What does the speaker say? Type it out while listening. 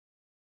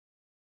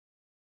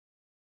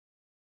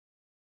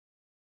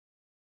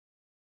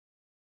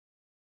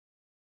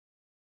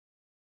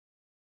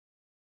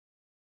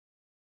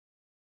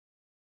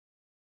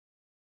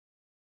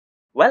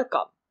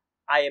Welcome.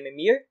 I am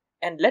Emir,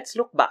 and let's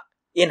look back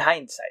in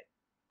hindsight.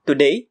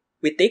 Today,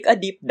 we take a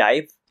deep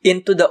dive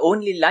into the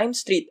only Lime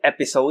Street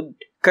episode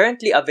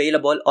currently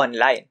available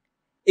online.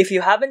 If you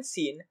haven't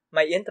seen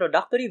my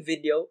introductory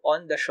video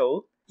on the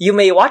show, you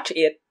may watch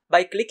it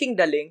by clicking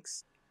the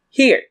links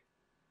here.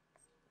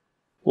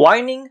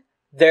 Warning,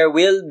 there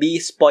will be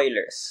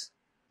spoilers.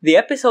 The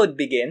episode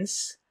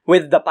begins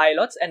with the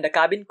pilots and the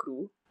cabin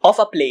crew of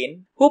a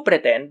plane who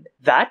pretend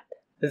that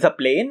the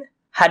plane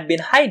had been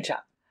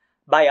hijacked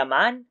by a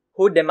man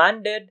who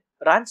demanded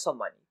ransom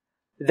money.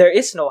 There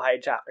is no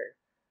hijacker,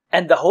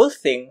 and the whole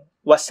thing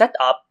was set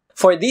up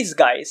for these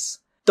guys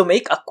to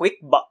make a quick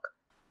buck.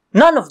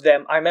 None of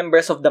them are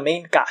members of the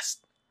main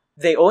cast.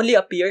 They only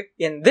appear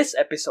in this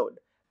episode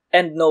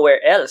and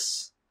nowhere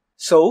else.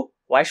 So,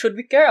 why should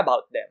we care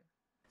about them?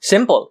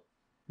 Simple.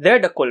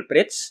 They're the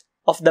culprits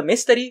of the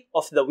mystery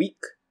of the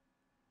week.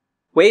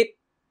 Wait.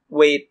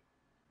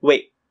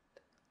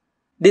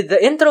 Did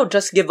the intro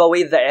just give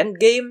away the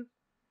endgame?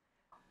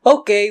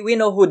 Okay, we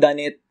know who done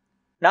it.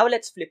 Now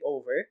let's flip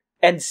over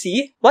and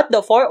see what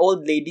the four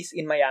old ladies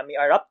in Miami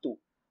are up to.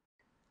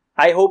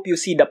 I hope you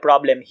see the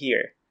problem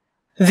here.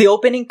 The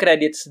opening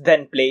credits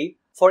then play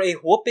for a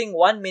whopping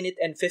 1 minute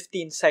and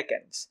 15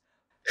 seconds,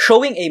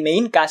 showing a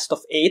main cast of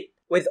 8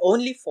 with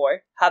only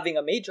 4 having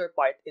a major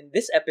part in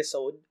this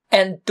episode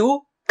and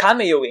 2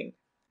 cameoing.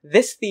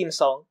 This theme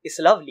song is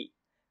lovely.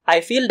 I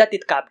feel that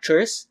it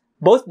captures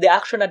both the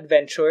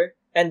action-adventure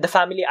and the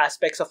family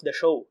aspects of the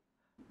show.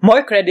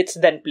 More credits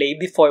then play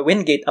before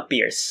Wingate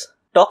appears,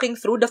 talking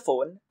through the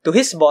phone to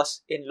his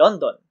boss in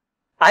London.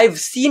 I've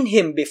seen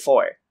him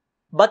before,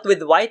 but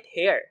with white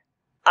hair.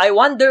 I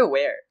wonder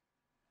where.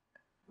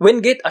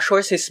 Wingate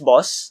assures his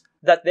boss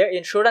that their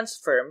insurance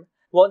firm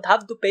won't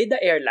have to pay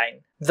the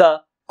airline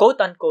the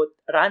quote-unquote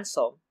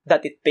ransom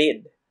that it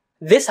paid.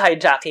 This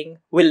hijacking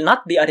will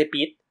not be a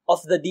repeat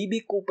of the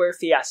DB Cooper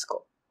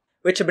fiasco.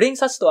 Which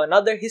brings us to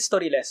another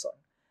history lesson.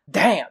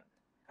 Damn!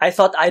 I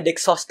thought I'd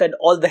exhausted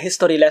all the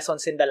history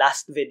lessons in the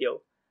last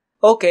video.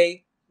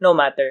 Okay, no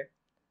matter.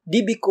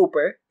 DB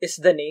Cooper is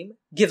the name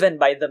given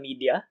by the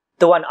media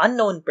to an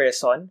unknown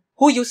person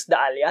who used the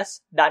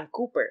alias Dan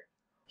Cooper.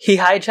 He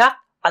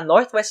hijacked a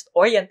Northwest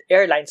Orient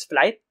Airlines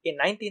flight in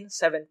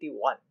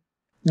 1971,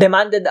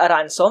 demanded a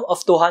ransom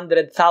of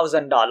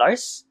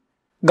 $200,000,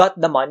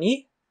 got the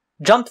money,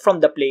 jumped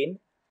from the plane,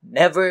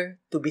 never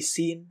to be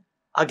seen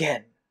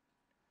again.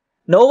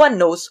 No one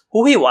knows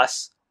who he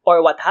was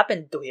or what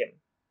happened to him.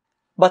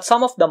 But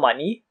some of the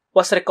money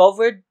was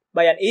recovered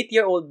by an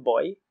 8-year-old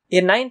boy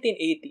in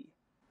 1980.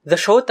 The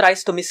show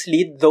tries to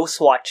mislead those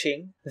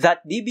watching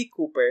that DB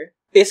Cooper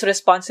is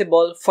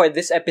responsible for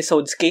this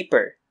episode's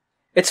caper.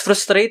 It's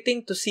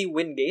frustrating to see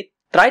Wingate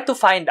try to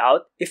find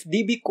out if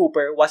DB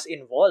Cooper was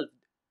involved.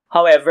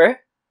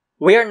 However,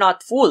 we're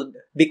not fooled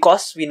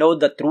because we know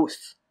the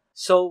truth.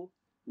 So,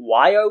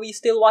 why are we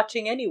still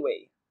watching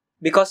anyway?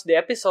 Because the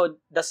episode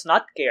does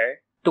not care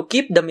to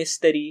keep the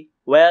mystery,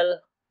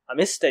 well, a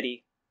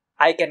mystery.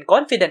 I can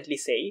confidently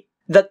say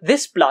that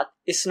this plot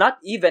is not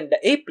even the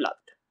A plot.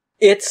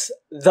 It's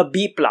the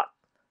B plot.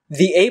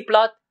 The A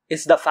plot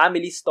is the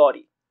family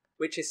story,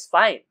 which is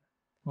fine.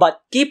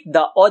 But keep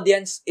the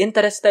audience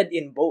interested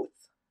in both.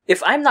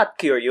 If I'm not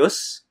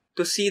curious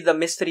to see the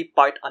mystery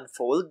part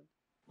unfold,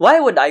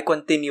 why would I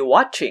continue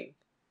watching?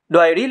 Do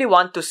I really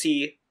want to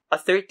see a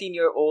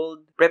 13-year-old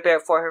prepare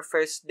for her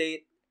first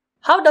date?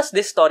 How does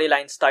this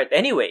storyline start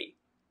anyway?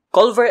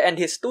 Culver and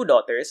his 2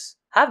 daughters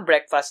have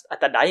breakfast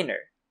at a diner.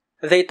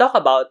 They talk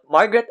about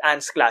Margaret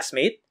Ann's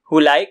classmate who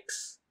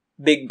likes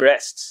big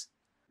breasts.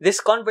 This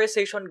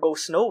conversation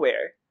goes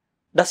nowhere,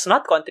 does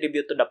not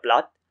contribute to the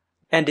plot,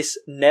 and is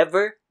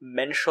never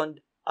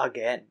mentioned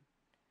again.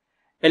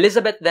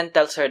 Elizabeth then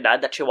tells her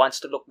dad that she wants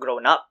to look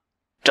grown up.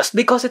 Just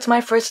because it's my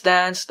first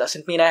dance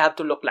doesn't mean I have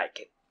to look like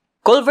it.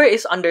 Culver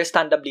is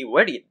understandably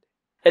worried.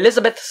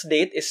 Elizabeth's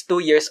date is 2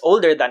 years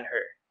older than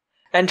her,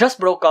 and just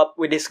broke up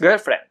with his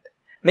girlfriend.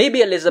 Maybe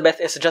Elizabeth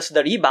is just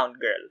the rebound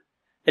girl.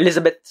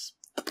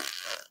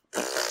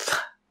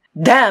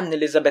 Damn,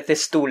 Elizabeth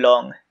is too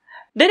long.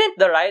 Didn't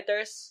the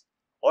writers,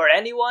 or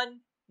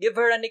anyone, give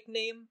her a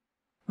nickname?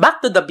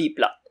 Back to the B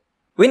plot.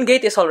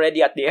 Wingate is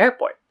already at the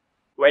airport,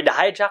 where the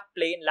hijacked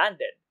plane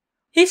landed.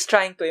 He's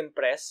trying to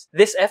impress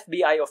this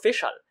FBI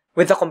official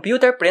with a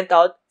computer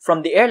printout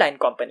from the airline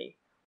company.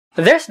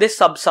 There's this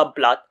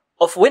subplot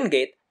of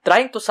Wingate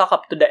trying to suck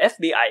up to the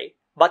FBI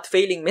but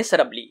failing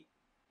miserably.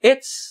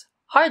 It's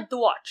hard to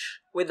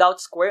watch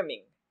without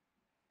squirming.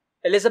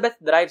 Elizabeth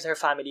drives her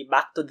family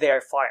back to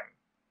their farm.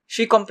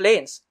 She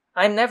complains,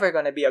 I'm never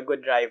gonna be a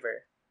good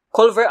driver.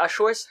 Culver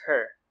assures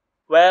her,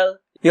 well,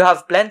 you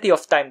have plenty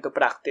of time to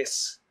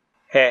practice.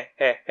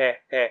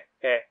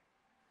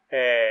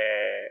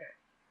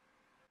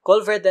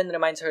 Culver then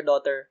reminds her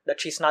daughter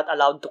that she's not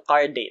allowed to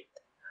car date.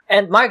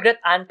 And Margaret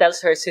Ann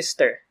tells her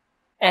sister,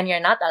 and you're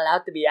not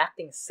allowed to be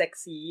acting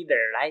sexy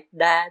either, right,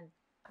 Dad?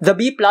 The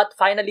B plot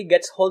finally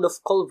gets hold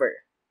of Culver,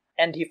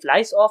 and he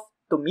flies off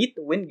to meet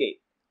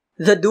Wingate.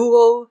 The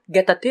duo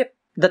get a tip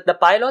that the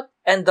pilot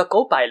and the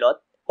co-pilot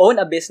own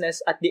a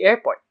business at the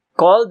airport.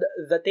 called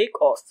The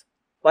Takeoff.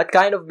 What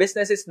kind of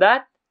business is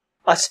that?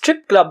 A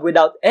strip club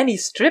without any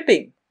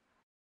stripping.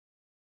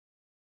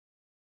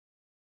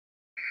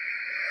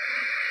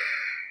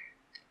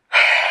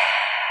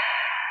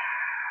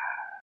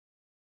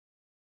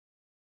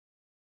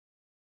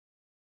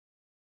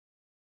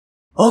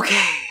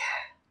 Okay.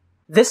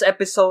 This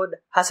episode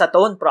has a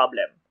tone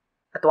problem.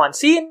 At one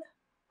scene,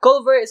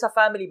 Culver is a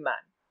family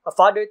man, a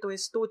father to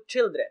his 2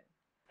 children.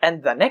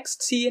 And the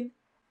next scene,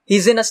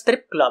 he's in a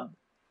strip club.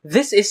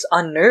 This is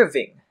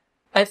unnerving.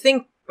 I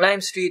think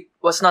Lime Street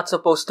was not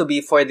supposed to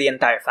be for the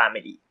entire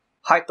family.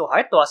 Heart to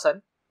Heart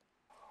wasn't.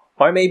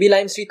 Or maybe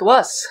Lime Street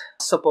was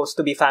supposed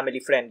to be family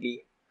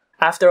friendly.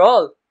 After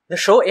all, the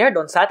show aired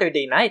on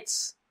Saturday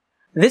nights.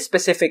 This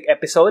specific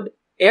episode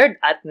aired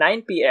at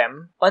 9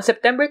 p.m. on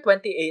September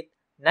 28,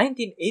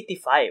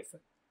 1985.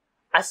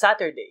 A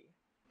Saturday.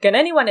 Can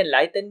anyone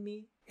enlighten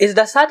me? Is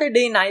the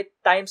Saturday night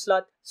time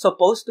slot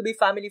supposed to be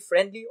family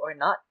friendly or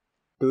not?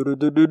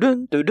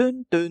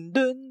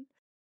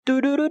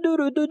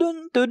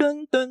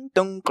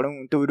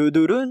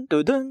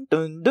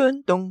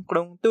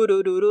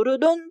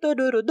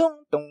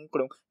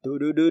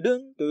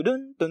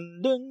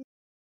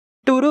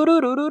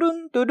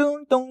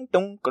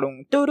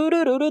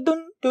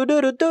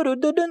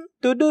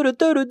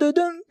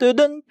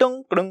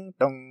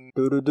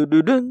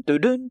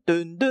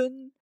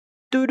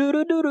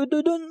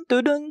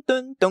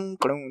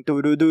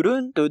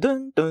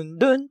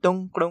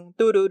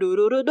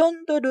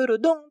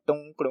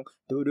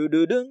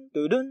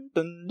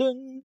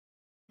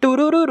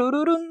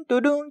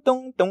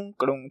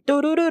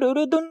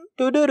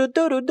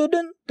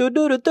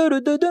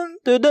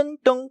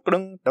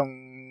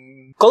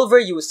 Culver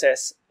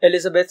uses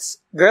Elizabeth's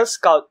Girl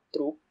Scout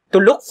troop to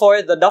look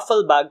for the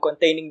duffel bag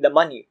containing the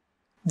money.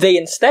 They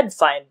instead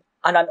find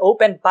an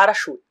unopened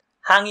parachute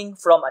hanging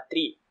from a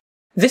tree.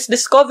 This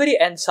discovery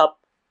ends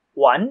up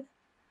 1.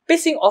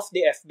 Pissing off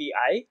the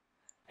FBI,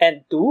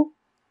 and 2.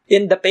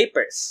 In the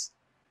papers.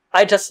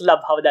 I just love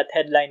how that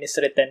headline is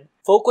written,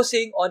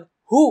 focusing on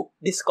who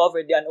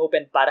discovered the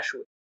unopened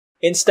parachute,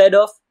 instead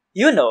of,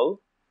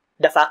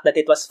 the fact that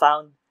it was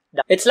found.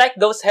 It's like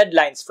those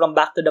headlines from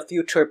Back to the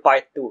Future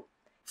Part 2.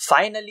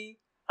 Finally,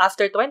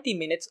 after 20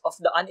 minutes of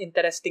the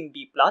uninteresting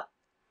B-plot,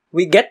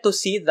 we get to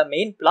see the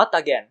main plot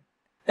again.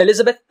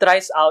 Elizabeth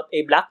tries out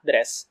a black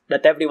dress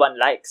that everyone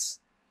likes.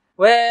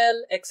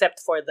 Well, except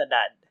for the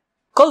dad.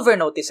 Culver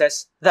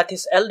notices that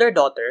his elder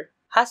daughter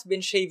has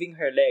been shaving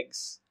her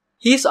legs.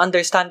 He's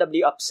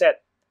understandably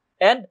upset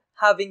and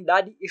having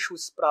daddy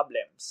issues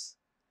problems.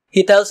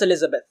 He tells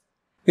Elizabeth,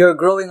 "You're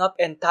growing up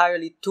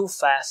entirely too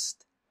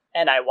fast,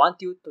 and I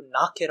want you to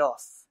knock it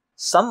off.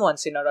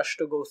 Someone's in a rush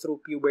to go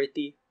through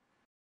puberty."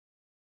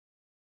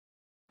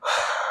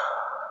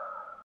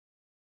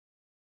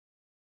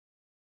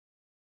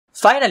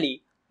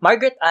 Finally,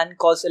 Margaret Ann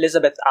calls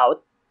Elizabeth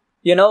out.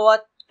 You know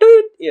what?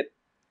 Toot it.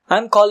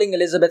 I'm calling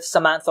Elizabeth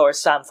Samantha or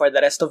Sam for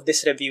the rest of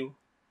this review.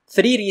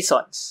 3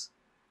 reasons.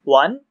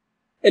 1.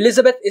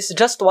 Elizabeth is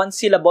just 1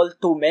 syllable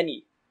too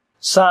many.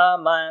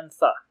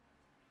 Samantha.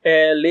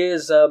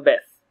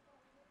 Elizabeth.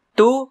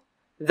 2.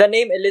 The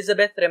name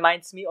Elizabeth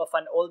reminds me of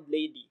an old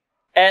lady.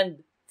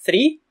 And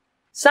 3.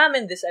 Sam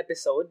in this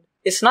episode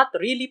is not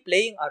really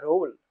playing a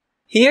role.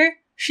 Here,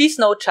 she's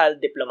no child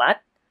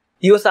diplomat,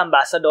 youth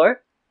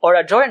ambassador, or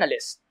a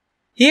journalist.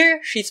 Here,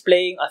 she's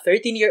playing a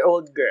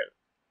 13-year-old girl.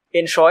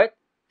 In short,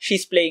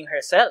 she's playing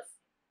herself.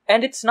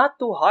 And it's not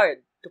too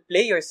hard to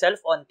play yourself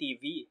on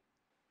TV.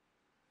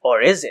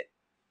 Or is it?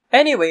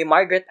 Anyway,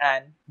 Margaret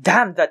Ann,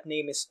 damn, that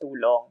name is too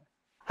long.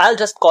 I'll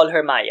just call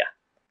her Maya.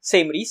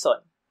 Same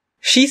reason.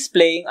 She's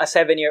playing a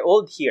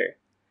 7-year-old here,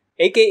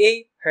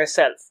 aka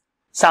herself.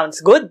 Sounds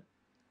good?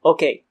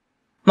 Okay.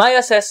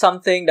 Maya says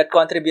something that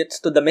contributes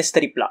to the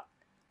mystery plot.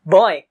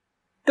 Boy,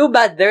 too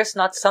bad there's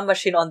not some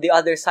machine on the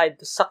other side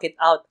to suck it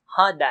out,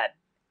 huh, Dad?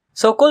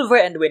 So Culver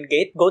and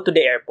Wingate go to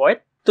the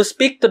airport to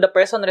speak to the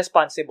person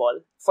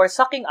responsible for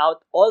sucking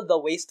out all the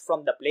waste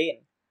from the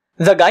plane.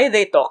 The guy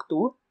they talk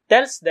to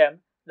tells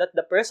them that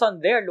the person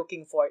they're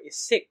looking for is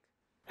sick,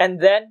 and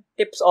then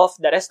tips off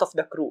the rest of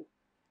the crew.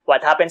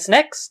 What happens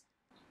next?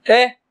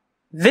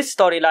 This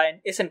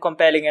storyline isn't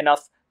compelling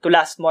enough to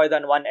last more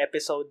than 1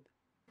 episode.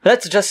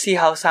 Let's just see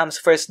how Sam's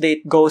first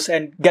date goes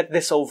and get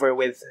this over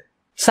with.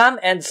 Sam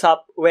ends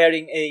up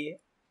wearing a...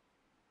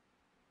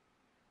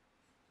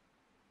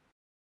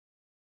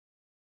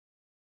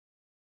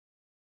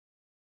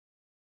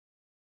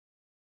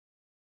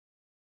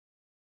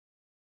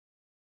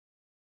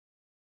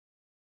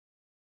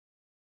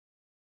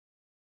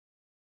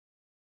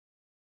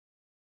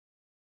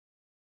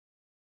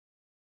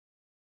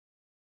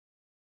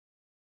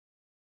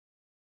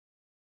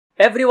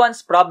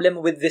 Everyone's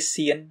problem with this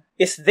scene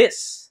is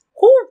this.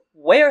 Who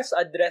wears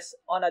a dress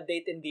on a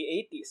date in the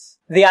 80s?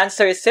 The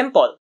answer is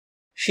simple.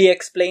 She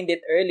explained it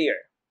earlier.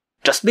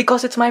 Just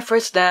because it's my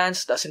first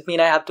dance doesn't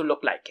mean I have to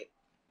look like it.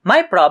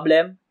 My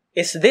problem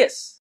is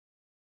this.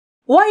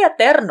 Why a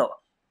terno?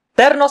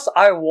 Ternos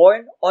are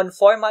worn on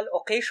formal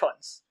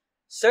occasions.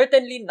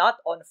 Certainly not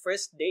on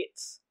first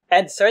dates.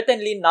 And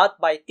certainly not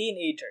by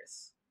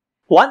teenagers.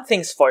 One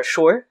thing's for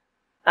sure,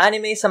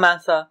 anime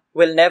Samantha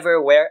will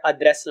never wear a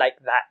dress like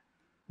that,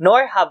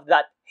 nor have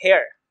that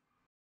hair.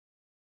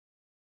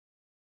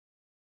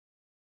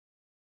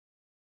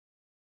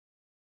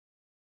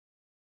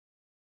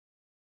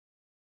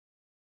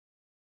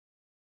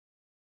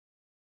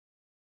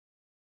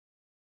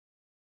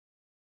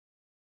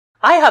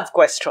 I have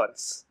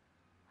questions.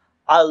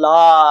 A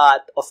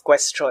lot of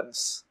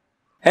questions.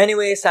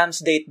 Anyway, Sam's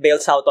date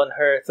bails out on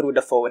her through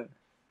the phone.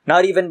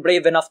 Not even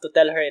brave enough to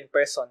tell her in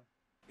person.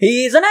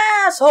 He's an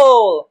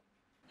asshole!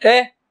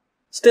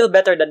 Still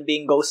better than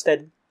being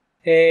ghosted.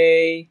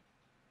 Hey,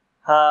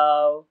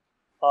 how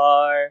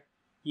are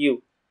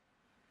you?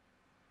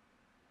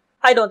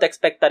 I don't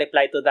expect a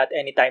reply to that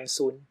anytime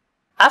soon.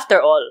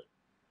 After all,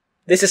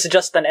 this is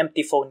just an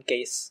empty phone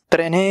case.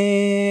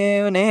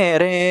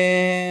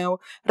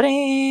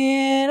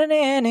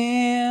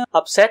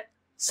 Upset,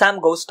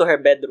 Sam goes to her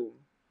bedroom.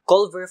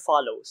 Culver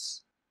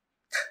follows.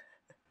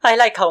 I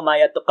like how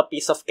Maya took a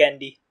piece of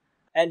candy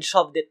and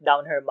shoved it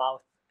down her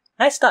mouth.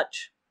 Nice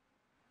touch.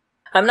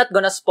 I'm not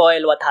gonna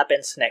spoil what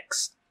happens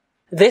next.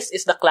 This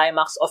is the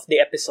climax of the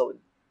episode.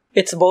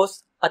 It's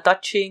both a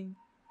touching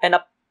and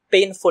a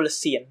painful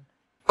scene,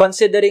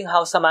 considering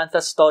how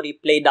Samantha's story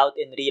played out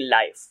in real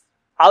life.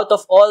 Out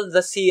of all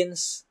the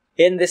scenes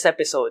in this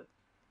episode,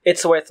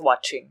 it's worth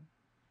watching.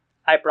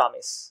 I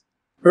promise.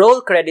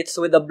 Roll credits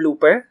with a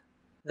blooper,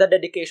 the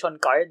dedication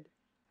card,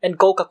 and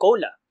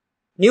Coca-Cola.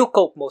 New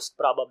Coke most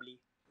probably.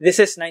 This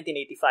is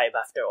 1985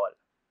 after all.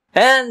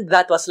 And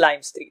that was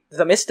Lime Street,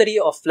 the mystery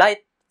of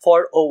Flight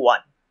 401.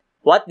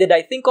 What did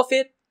I think of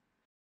it?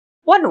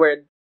 One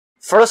word.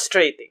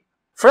 Frustrating.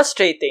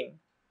 Frustrating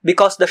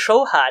because the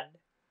show had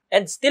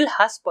and still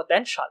has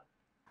potential.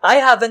 I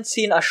haven't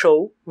seen a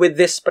show with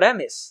this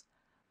premise.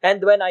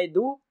 And when I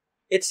do,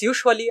 it's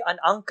usually an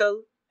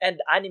uncle and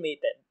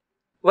animated.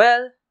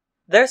 Well,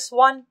 there's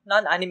one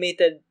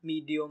non-animated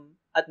medium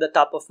at the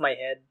top of my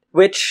head,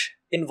 which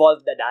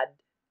involved a dad.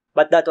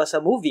 But that was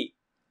a movie,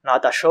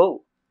 not a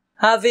show.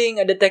 Having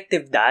a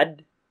detective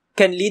dad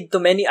can lead to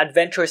many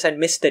adventures and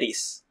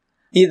mysteries,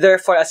 either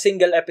for a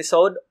single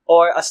episode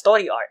or a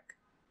story arc.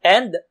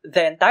 And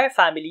the entire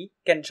family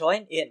can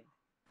join in.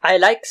 I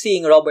like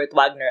seeing Robert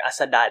Wagner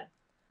as a dad.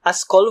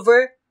 As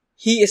Culver,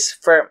 he is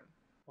firm,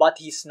 but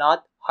he's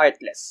not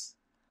heartless.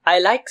 I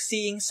like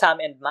seeing Sam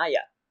and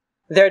Maya.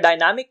 Their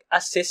dynamic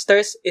as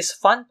sisters is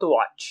fun to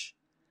watch.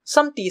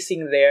 Some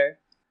teasing there,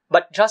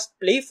 but just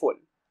playful.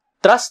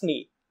 Trust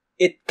me,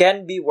 it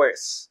can be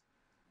worse.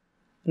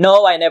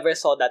 No, I never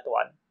saw that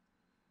one.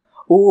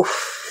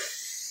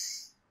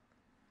 Oof.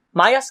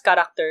 Maya's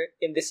character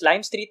in this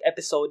Lime Street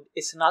episode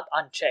is not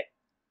unchecked.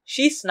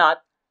 She's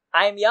not,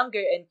 I'm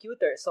younger and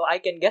cuter so I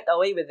can get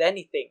away with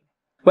anything.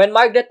 When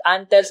Margaret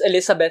Ann tells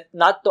Elizabeth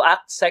not to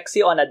act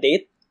sexy on a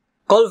date,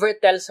 Culver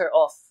tells her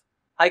off.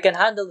 I can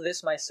handle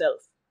this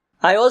myself.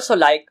 I also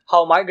like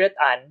how Margaret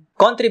Ann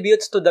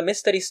contributes to the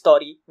mystery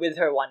story with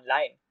her one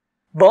line.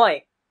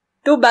 Boy,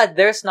 too bad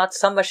there's not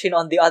some machine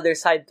on the other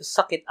side to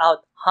suck it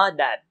out, huh,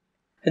 Dad?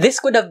 This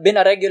could have been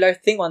a regular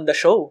thing on the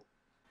show.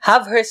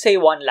 Have her say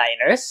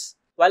one-liners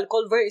while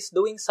Culver is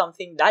doing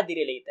something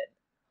daddy-related.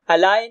 A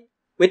line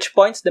which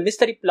points the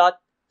mystery plot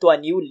to a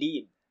new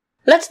lead.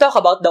 Let's talk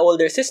about the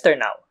older sister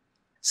now.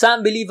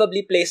 Sam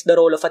believably plays the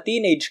role of a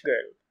teenage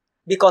girl.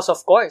 Because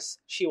of course,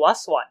 she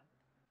was one.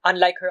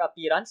 Unlike her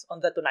appearance on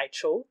The Tonight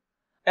Show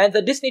and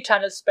the Disney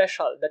Channel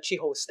special that she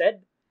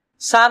hosted,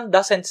 Sam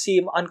doesn't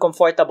seem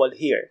uncomfortable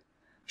here.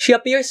 She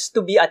appears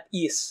to be at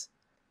ease.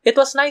 It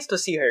was nice to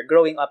see her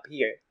growing up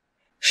here.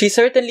 She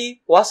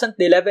certainly wasn't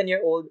the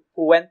 11-year-old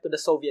who went to the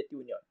Soviet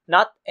Union.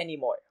 Not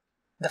anymore.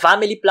 The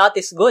family plot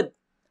is good.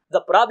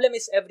 The problem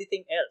is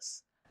everything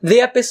else. The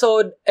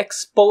episode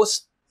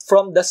exposed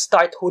from the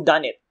start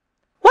whodunit.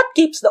 What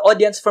keeps the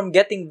audience from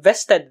getting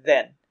vested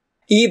then?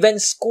 Even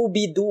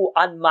Scooby-Doo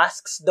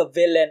unmasks the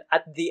villain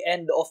at the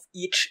end of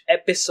each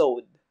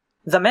episode.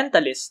 The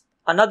Mentalist,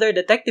 another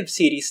detective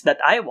series that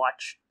I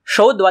watched,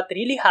 showed what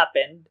really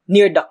happened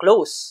near the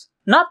close,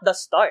 not the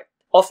start,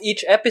 of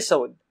each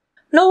episode.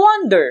 No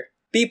wonder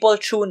people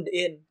tuned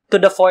in to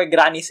the Four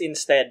Grannies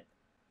instead.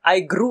 I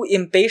grew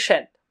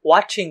impatient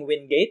watching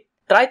Wingate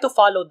try to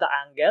follow the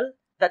angle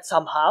that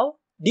somehow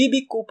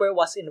D.B. Cooper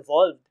was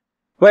involved.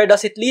 Where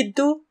does it lead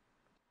to?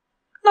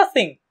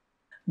 Nothing.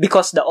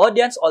 Because the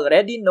audience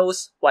already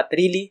knows what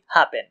really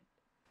happened.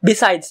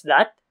 Besides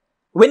that,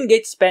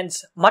 Wingate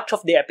spends much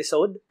of the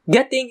episode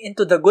getting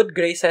into the good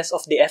graces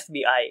of the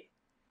FBI.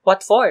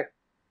 What for?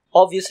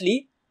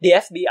 Obviously, the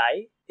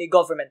FBI, a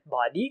government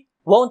body,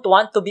 won't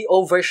want to be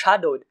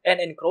overshadowed and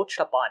encroached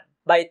upon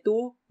by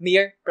two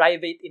mere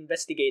private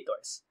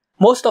investigators.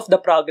 Most of the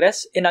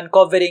progress in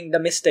uncovering the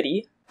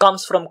mystery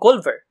comes from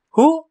Culver,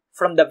 who,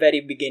 from the very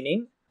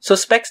beginning,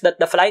 suspects that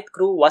the flight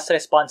crew was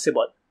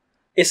responsible.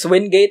 Is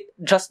Wingate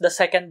just the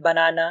second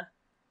banana?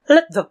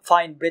 Let the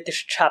fine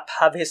British chap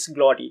have his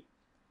glory.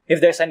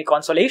 If there's any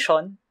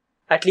consolation,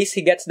 at least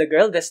he gets the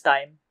girl this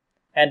time,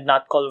 and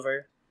not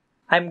Culver.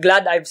 I'm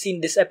glad I've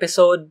seen this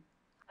episode.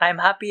 I'm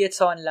happy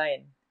it's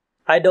online.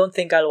 I don't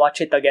think I'll watch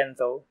it again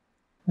though.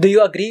 Do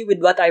you agree with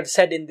what I've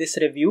said in this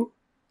review?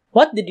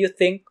 What did you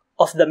think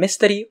of the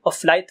mystery of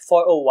Flight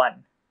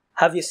 401?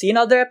 Have you seen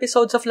other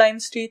episodes of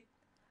Lime Street?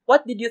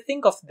 What did you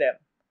think of them?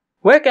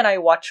 Where can I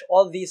watch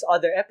all these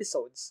other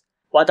episodes?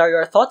 What are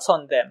your thoughts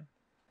on them?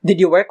 Did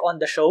you work on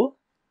the show?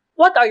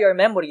 What are your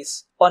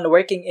memories on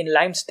working in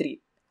Lime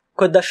Street?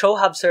 Could the show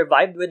have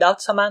survived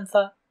without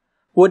Samantha?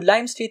 Would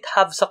Lime Street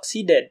have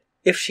succeeded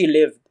if she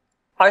lived?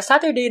 Are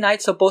Saturday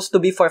nights supposed to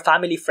be for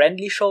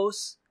family-friendly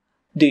shows?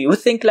 Do you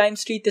think Lime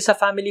Street is a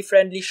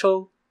family-friendly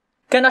show?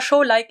 Can a show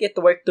like it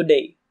work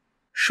today?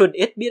 Should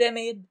it be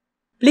remade?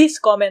 Please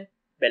comment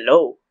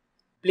below.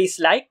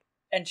 Please like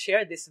and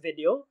share this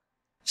video.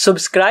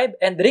 Subscribe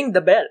and ring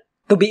the bell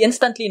to be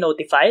instantly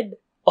notified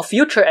of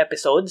future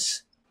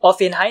episodes of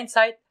In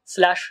Hindsight /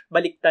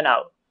 Balik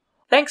Tanaw.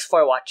 Thanks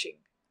for watching.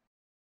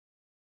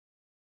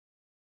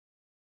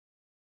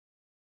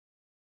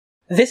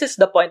 This is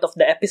the point of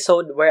the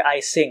episode where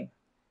I sing.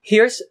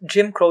 Here's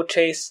Jim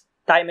Croce's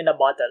Time in a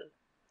Bottle,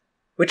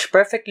 which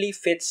perfectly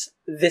fits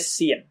this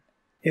scene.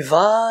 If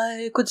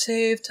I could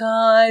save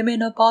time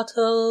in a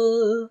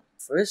bottle,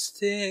 first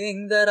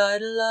thing that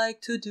I'd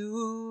like to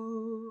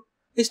do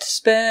is to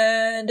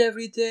spend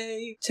every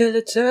day till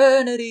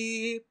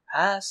eternity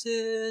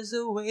passes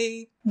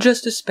away,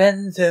 just to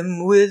spend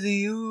them with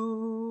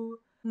you.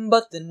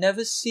 But there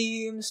never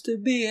seems to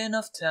be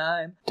enough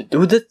time to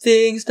do the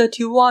things that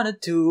you wanna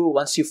do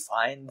once you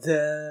find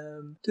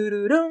them.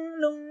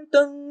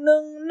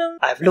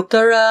 I've looked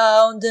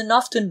around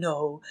enough to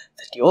know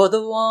that you're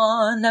the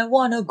one I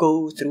wanna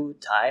go through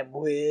time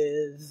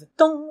with.